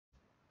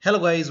Hello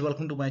guys,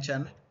 welcome to my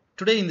channel.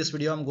 Today in this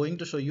video I'm going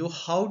to show you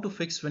how to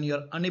fix when you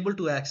are unable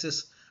to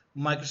access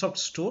Microsoft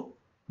Store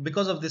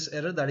because of this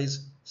error. That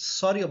is,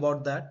 sorry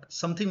about that,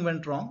 something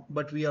went wrong,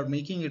 but we are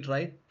making it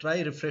right.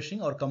 Try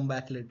refreshing or come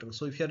back later.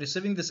 So if you are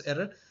receiving this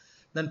error,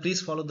 then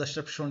please follow the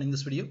steps shown in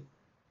this video.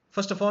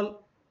 First of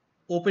all,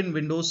 open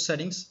Windows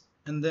settings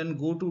and then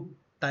go to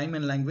time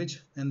and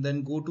language and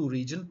then go to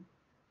region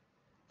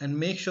and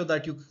make sure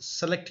that you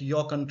select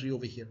your country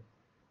over here.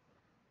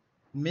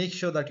 Make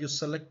sure that you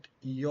select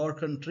your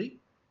country.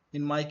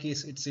 In my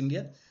case it's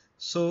India,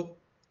 so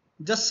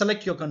just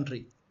select your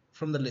country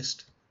from the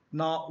list.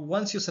 Now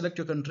once you select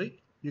your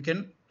country, you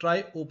can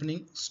try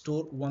opening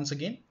store once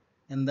again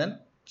and then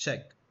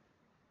check.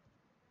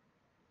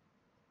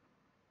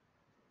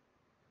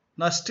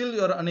 Now still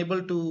you are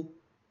unable to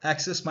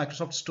access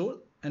Microsoft Store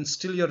and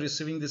still you're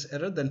receiving this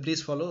error, then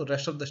please follow the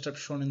rest of the steps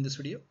shown in this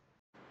video.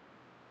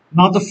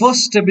 Now the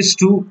first step is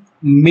to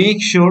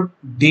make sure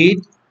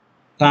date,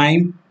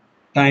 time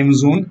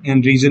zone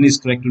and region is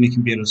correct on your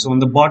computer. So on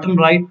the bottom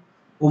right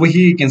over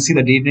here you can see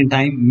the date and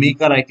time. Make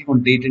a right click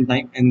on date and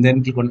time and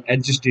then click on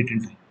adjust date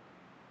and time.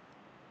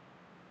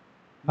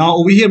 Now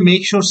over here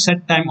make sure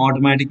set time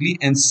automatically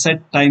and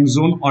set time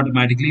zone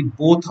automatically,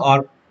 both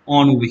are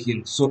on over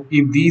here. So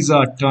if these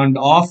are turned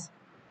off,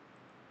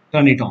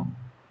 turn it on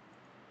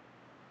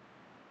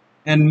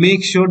and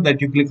make sure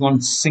that you click on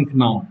sync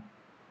now.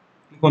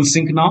 Click on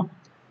sync now.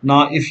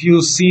 Now if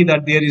you see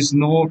that there is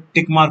no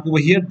tick mark over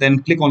here,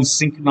 then click on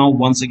sync now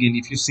once again.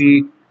 If you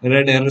see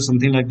red error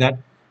something like that,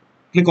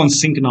 click on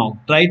sync now.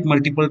 Try it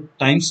multiple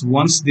times.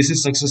 Once this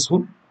is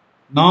successful,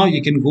 now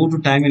you can go to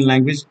time and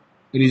language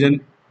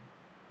region.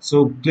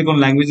 So click on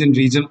language and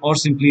region or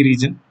simply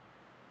region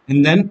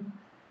and then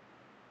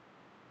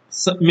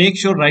make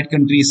sure right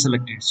country is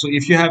selected. So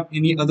if you have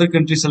any other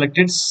country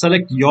selected,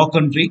 select your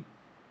country,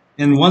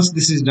 and once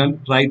this is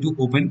done, try to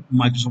open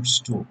Microsoft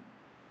Store.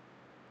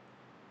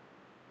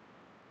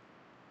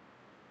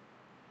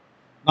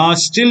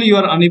 Still you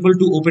are unable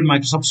to open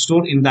Microsoft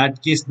Store. In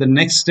that case, the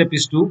next step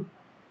is to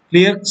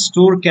clear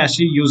store cache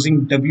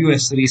using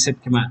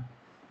wsreset command.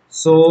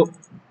 So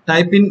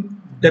type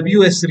in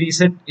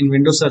wsreset in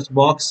Windows search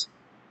box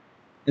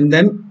and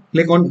then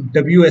click on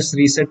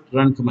wsreset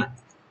run command.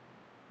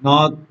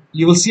 Now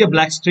you will see a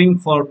black screen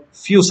for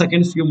few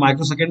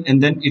microseconds,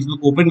 and then it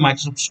will open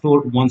Microsoft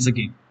Store once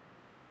again.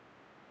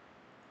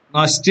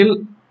 Now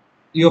still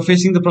you're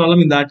facing the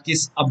problem. In that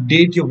case,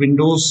 update your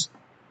Windows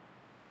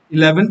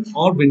 11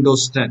 or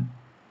Windows 10.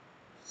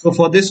 So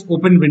for this,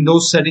 open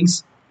Windows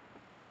settings,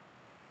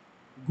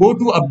 go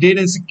to update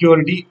and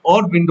security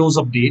or Windows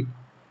update.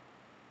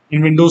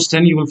 In Windows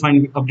 10 you will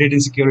find update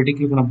and security.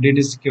 Click on update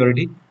and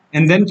security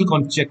and then click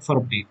on check for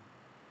update.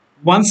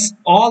 Once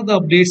all the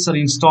updates are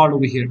installed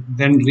over here,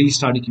 then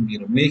restart your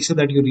computer. Make sure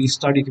that you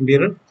restart your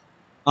computer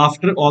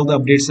after all the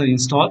updates are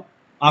installed.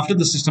 After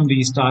the system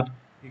restart,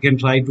 you can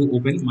try to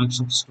open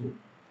Microsoft Store.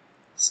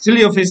 Still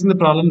you're facing the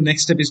problem.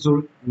 Next step is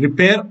to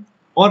repair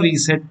or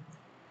reset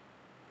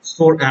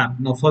Store app.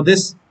 Now for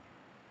this,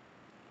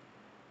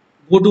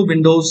 go to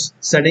Windows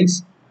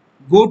settings,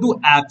 go to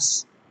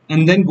apps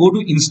and then go to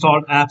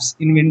install apps.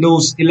 In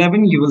Windows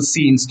 11 you will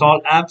see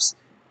install apps.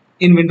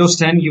 In Windows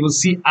 10 you will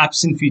see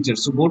apps and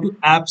features. So go to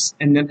apps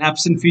and then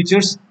apps and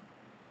features,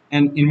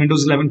 and in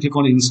Windows 11 click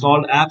on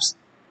install apps.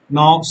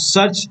 Now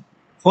search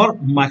for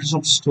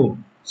Microsoft Store.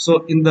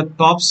 So in the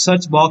top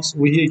search box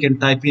over here you can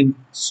type in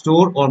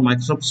Store or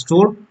Microsoft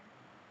Store,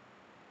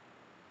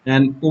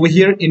 and over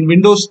here in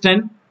Windows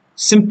 10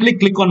 simply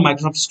click on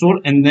Microsoft Store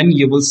and then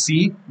you will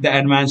see the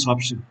advanced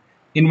option.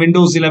 In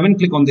Windows 11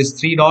 click on this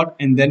three dot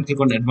and then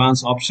click on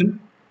advanced option.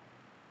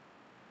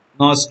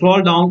 Now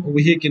scroll down over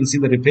here, you can see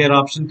the repair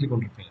option. Click on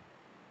repair.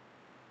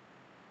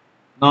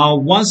 Now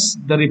once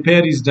the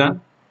repair is done,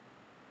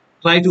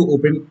 try to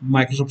open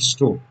Microsoft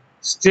Store.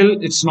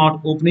 Still it's not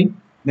opening,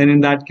 then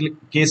in that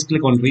case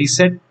click on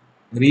reset.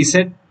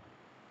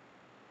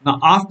 Now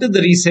after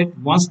the reset,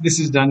 once this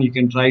is done, you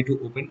can try to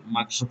open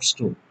Microsoft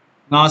Store.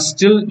 Now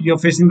still you're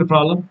facing the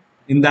problem.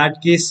 In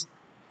that case,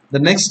 the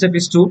next step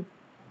is to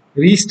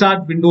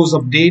restart Windows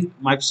Update,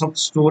 Microsoft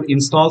Store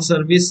install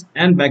service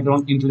and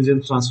background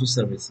intelligence transfer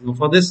service. Now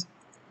for this,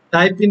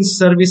 type in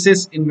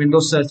services in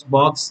Windows search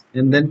box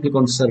and then click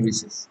on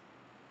services.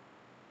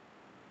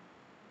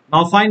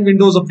 Now find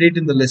Windows Update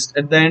in the list.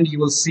 At the end you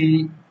will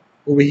see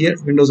over here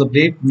Windows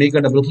Update. Make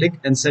a double click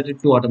and set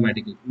it to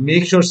automatically.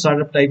 Make sure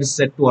startup type is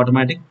set to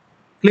automatic.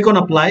 Click on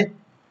apply.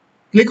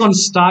 Click on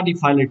start if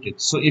highlighted.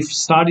 So if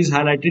start is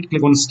highlighted,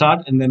 click on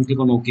start and then click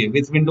on OK.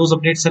 With Windows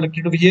Update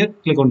selected over here,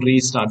 click on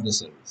restart the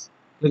service.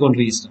 Click on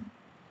restart.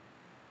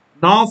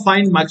 Now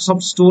find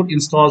Microsoft Store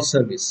install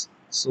service.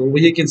 So over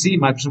here you can see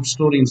Microsoft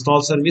Store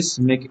install service.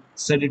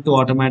 Set it to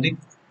automatic.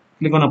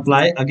 Click on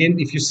apply. Again,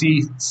 if you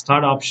see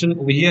start option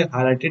over here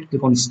highlighted,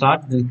 click on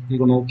start, then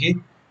click on OK.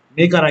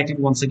 Make a right click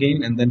once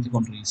again and then click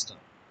on restart.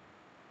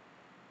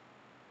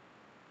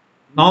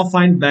 Now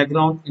find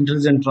background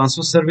intelligent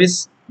transfer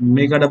service.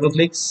 Make a double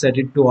click, set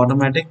it to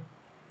automatic.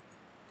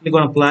 Click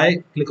on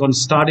apply, click on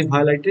start if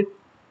highlighted.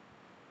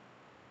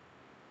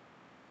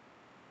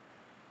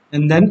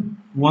 And then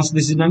once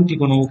this is done,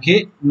 click on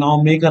OK.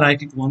 Now make a right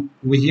click one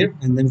over here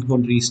and then click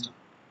on restart.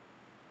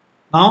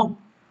 Now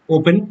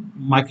open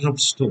Microsoft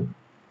Store.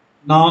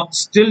 Now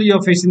still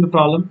you're facing the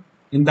problem.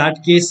 In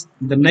that case,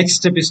 the next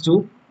step is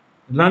to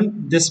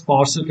run this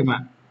Powershell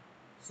command.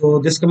 So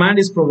this command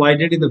is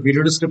provided in the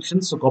video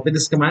description. So copy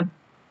this command,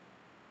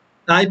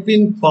 type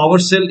in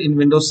PowerShell in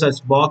Windows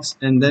search box,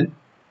 and then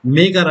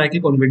make a right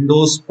click on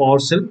Windows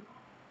PowerShell.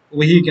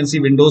 Over here you can see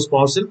Windows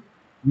PowerShell.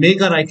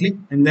 Make a right click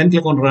and then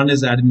click on Run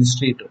as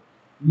Administrator.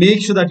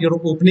 Make sure that you're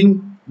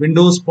opening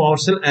Windows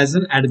PowerShell as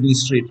an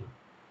administrator.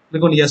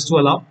 Click on Yes to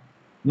allow.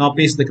 Now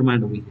paste the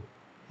command over here.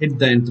 Hit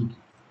the Enter key.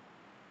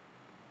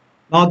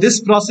 Now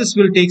this process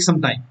will take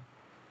some time.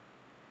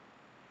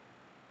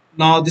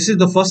 Now this is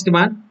the first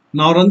command.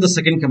 Now run the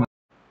second command.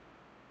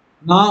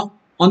 Now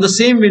on the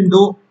same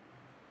window,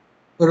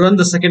 run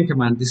the second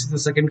command. This is the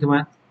second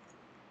command.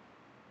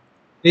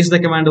 Paste the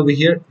command over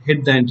here.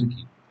 Hit the Enter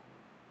key.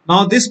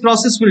 Now this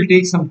process will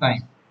take some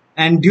time,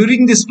 and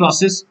during this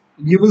process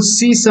you will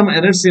see some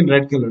errors in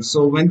red color.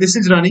 So when this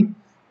is running,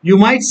 you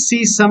might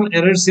see some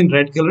errors in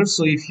red color.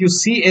 So if you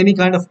see any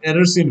kind of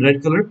errors in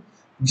red color,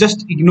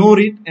 just ignore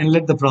it and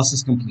let the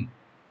process complete.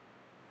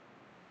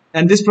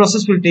 And this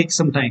process will take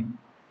some time.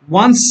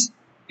 Once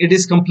it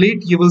is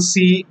complete, you will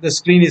see the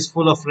screen is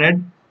full of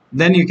red.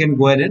 Then you can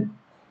go ahead and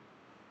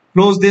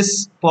close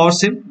this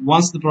PowerShell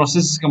once the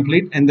process is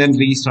complete, and then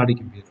restart your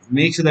computer.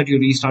 Make sure that you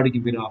restart your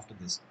computer after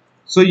this.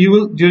 So you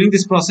will, during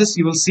this process,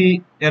 you will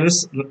see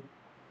errors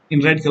in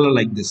red color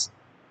like this.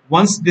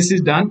 Once this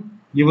is done,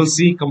 you will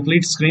see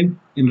complete screen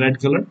in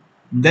red color.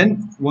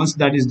 Then once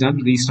that is done,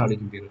 restart your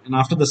computer. And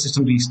after the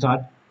system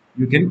restart,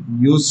 you can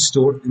use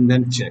store and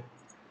then check.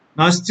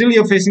 Now still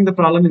you're facing the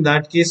problem. In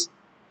that case,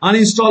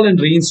 uninstall and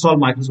reinstall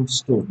Microsoft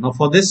Store. Now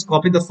for this,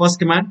 copy the first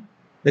command.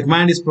 The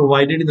command is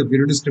provided in the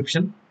video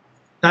description.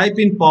 Type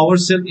in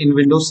PowerShell in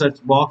Windows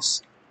search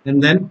box,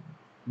 and then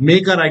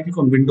make a right click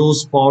on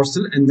Windows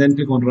PowerShell and then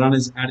click on Run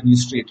as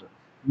Administrator.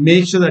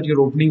 Make sure that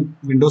you're opening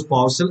Windows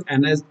PowerShell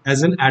and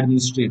as an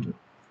administrator.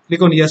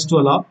 Click on Yes to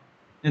allow,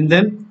 and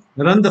then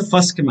run the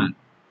first command.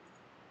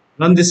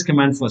 Run this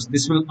command first.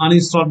 This will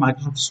uninstall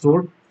Microsoft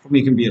Store from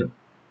your computer.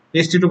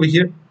 Paste it over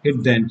here,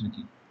 hit the Enter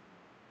key.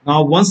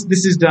 Now once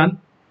this is done,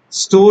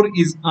 Store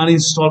is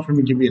uninstalled from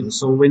your computer.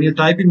 So when you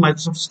type in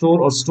Microsoft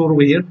Store or Store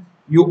over here,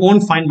 you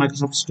won't find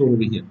Microsoft Store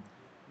over here.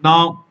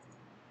 Now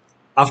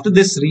after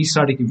this,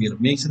 restart your computer.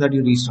 Make sure that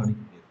you restart your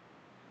computer.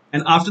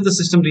 And after the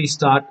system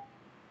restart,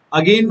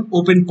 again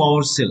open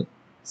PowerShell.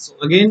 So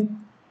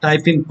again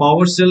type in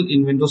PowerShell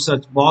in Windows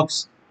search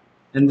box,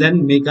 and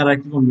then make a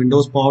right click on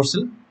Windows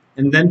PowerShell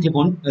and then click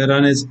on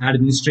Run as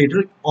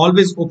Administrator.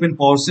 Always open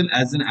PowerShell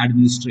as an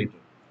administrator,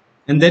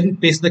 and then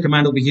paste the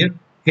command over here.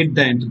 Hit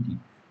the Enter key.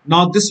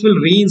 Now this will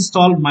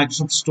reinstall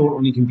Microsoft Store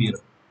on your computer.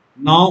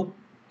 Now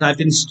type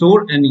in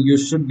Store and you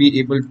should be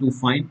able to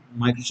find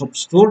Microsoft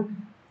Store,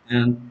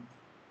 and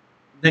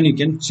then you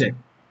can check.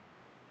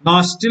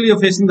 Now still you're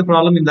facing the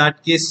problem. In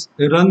that case,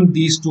 run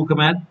these two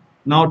commands.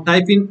 Now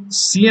type in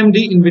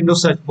CMD in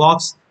Windows search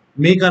box,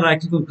 make a right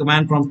click on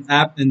command prompt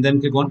app, and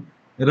then click on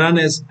Run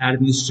as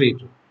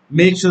Administrator.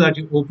 Make sure that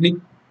you're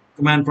opening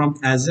command prompt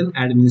as an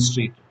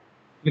administrator.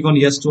 Click on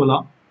Yes to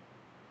allow.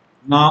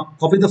 Now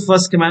copy the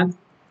first command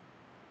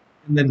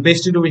and then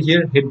paste it over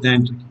here, hit the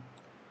Enter key.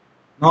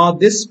 Now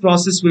this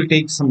process will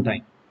take some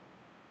time.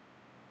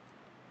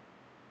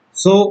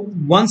 So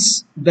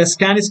once the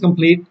scan is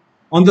complete,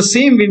 on the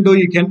same window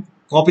you can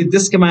copy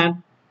this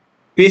command,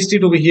 paste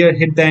it over here,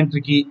 hit the Enter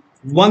key.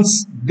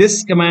 Once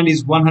this command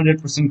is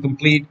 100%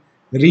 complete,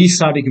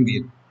 restart your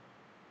computer.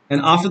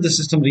 And after the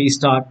system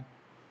restart,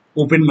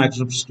 open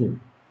Microsoft Store.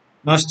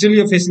 Now still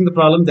you're facing the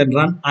problem, then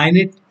run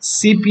init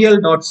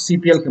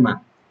cpl.cpl command.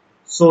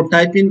 So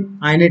type in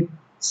init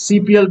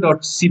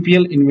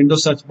cpl.cpl in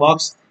Windows search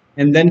box,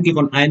 and then click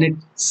on init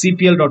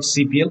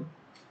cpl.cpl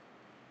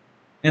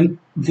and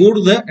go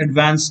to the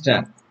advanced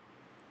tab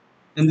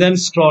and then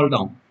scroll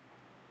down.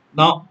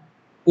 Now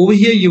over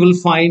here you will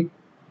find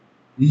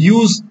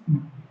use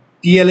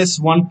TLS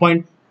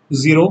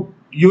 1.0,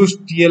 use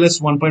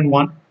TLS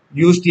 1.1,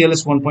 use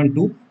TLS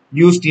 1.2,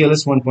 use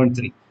TLS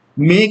 1.3.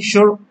 Make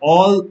sure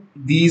all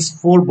these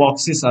four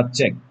boxes are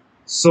checked.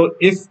 So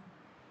if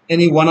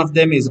any one of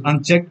them is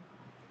unchecked,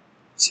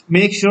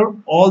 make sure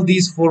all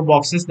these four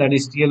boxes, that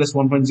is TLS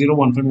 1.0,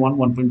 1.1,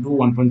 1.2,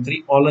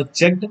 1.3, all are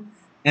checked,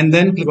 and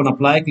then click on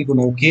apply, click on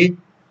OK,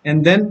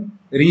 and then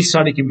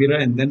restart your computer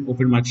and then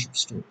open Microsoft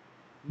Store.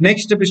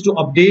 Next step is to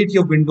update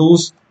your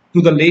Windows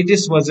to the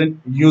latest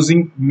version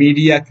using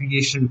media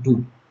creation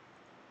tool.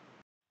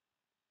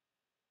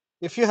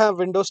 If you have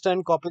Windows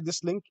 10, copy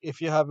this link.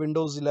 If you have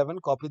Windows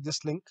 11, copy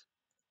this link.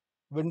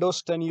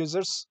 Windows 10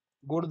 users,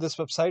 go to this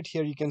website.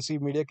 Here you can see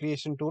media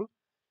creation tool.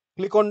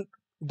 Click on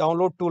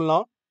download tool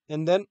now,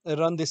 and then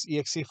run this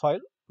exe file.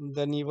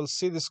 Then you will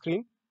see the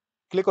screen.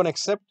 Click on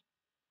accept.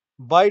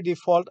 By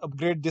default,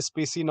 upgrade this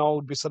PC now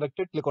would be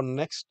selected. Click on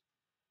next.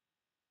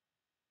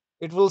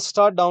 It will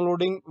start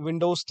downloading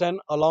Windows 10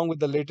 along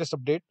with the latest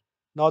update.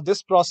 Now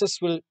this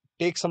process will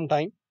take some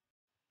time.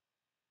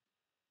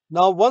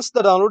 Now once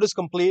the download is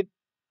complete,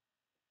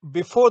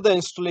 before the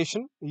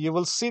installation, you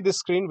will see this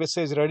screen which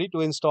says ready to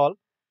install,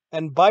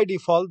 and by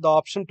default the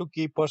option to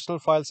keep personal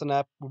files and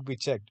app would be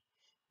checked.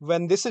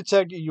 When this is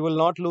checked, you will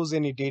not lose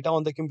any data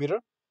on the computer.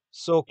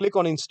 So click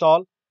on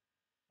install,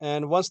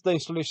 and once the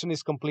installation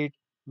is complete,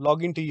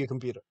 log into your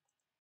computer.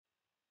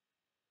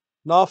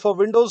 Now for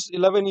Windows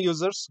 11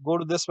 users, go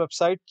to this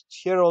website.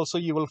 Here also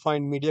you will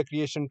find media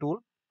creation tool.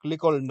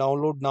 Click on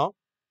download now,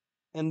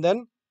 and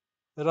then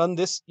run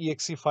this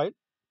exe file.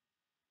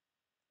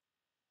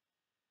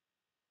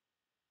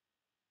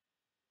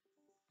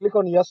 Click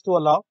on yes to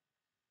allow.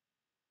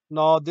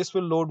 Now this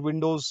will load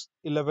Windows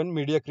 11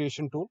 media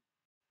creation tool.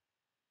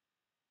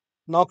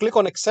 Now click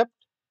on accept.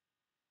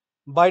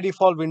 By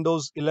default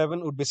Windows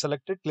 11 would be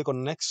selected. Click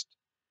on next.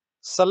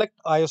 Select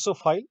ISO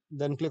file,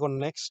 then click on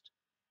next.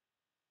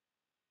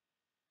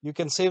 You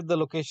can save the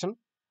location.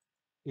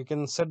 You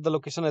can set the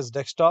location as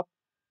desktop,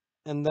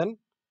 and then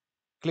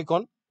click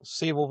on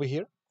save over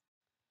here.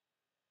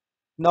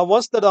 Now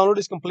once the download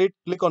is complete,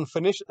 click on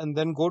finish and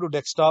then go to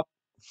desktop,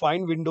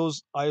 find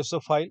Windows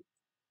ISO file,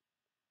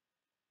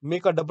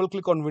 make a double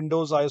click on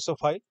Windows ISO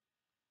file,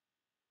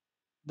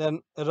 then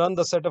run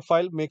the setup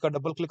file, make a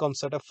double click on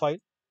setup file,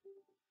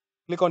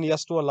 click on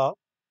yes to allow.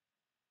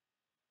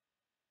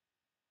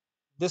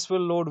 This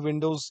will load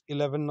Windows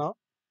 11 now,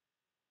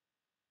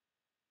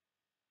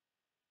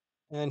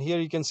 and here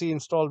you can see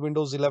install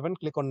Windows 11.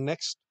 Click on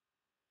next.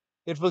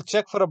 It will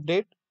check for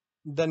update,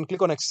 then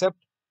click on accept.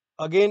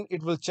 Again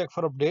it will check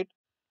for update.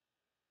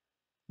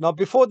 Now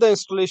before the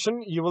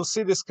installation, you will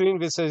see the screen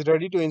which says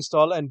ready to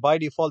install, and by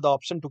default the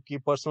option to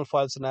keep personal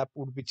files and app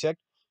would be checked.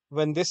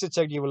 When this is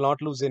checked, you will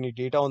not lose any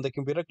data on the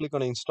computer. Click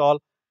on install.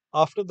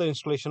 After the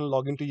installation,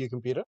 log into your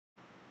computer.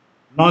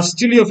 Now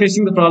still you're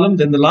facing the problem,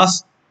 then the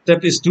last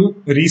step is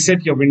to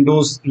reset your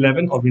Windows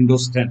 11 or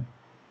Windows 10.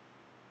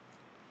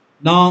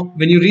 Now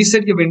when you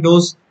reset your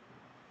Windows,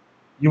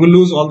 you will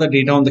lose all the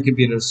data on the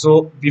computer.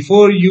 So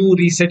before you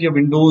reset your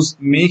Windows,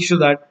 make sure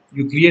that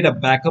you create a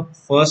backup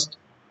first,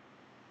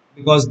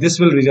 because this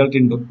will result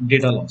in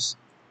data loss.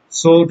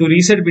 So to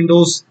reset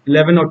Windows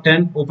 11 or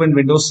 10, open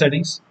Windows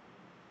settings.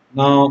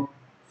 Now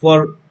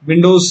for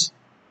Windows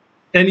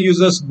 10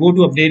 users, go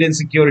to update and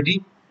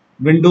security.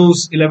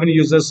 Windows 11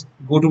 users,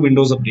 go to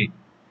Windows update.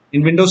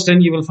 In Windows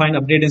 10, you will find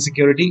update and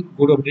security.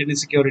 Go to update and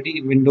security.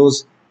 In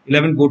Windows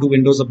 11, go to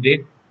Windows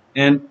update.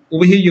 And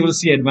over here, you will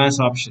see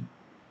advanced option.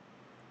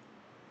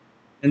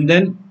 And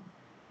then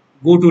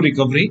go to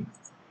recovery.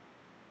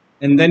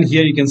 And then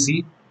here you can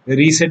see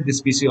reset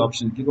this PC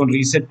option. Click on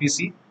reset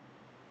PC.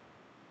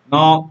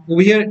 Now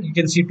over here you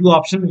can see two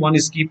options. One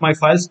is keep my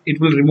files.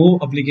 It will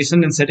remove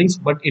application and settings,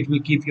 but it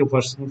will keep your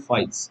personal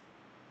files.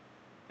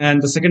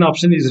 And the second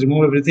option is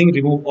remove everything,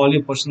 remove all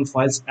your personal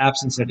files,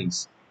 apps and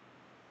settings.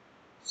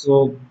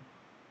 So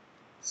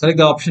select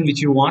the option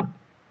which you want.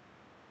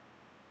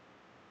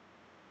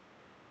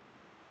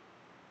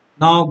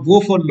 Now go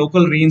for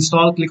local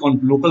reinstall. Click on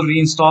local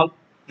reinstall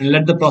and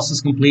let the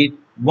process complete.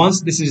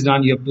 Once this is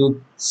done, you have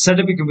to set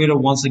up your computer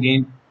once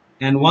again.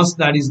 And once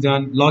that is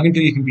done, log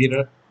into your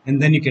computer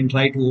and then you can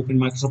try to open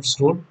Microsoft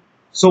Store.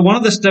 So one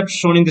of the steps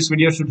shown in this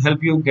video should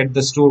help you get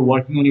the store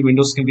working on your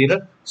Windows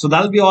computer. So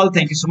that'll be all.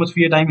 Thank you so much for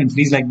your time, and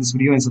please like this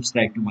video and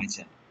subscribe to my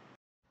channel.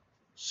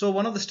 So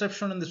one of the steps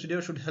shown in this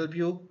video should help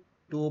you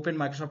to open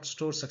Microsoft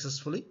Store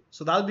successfully.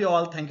 So that'll be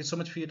all. Thank you so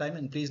much for your time,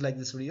 and please like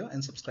this video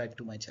and subscribe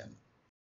to my channel.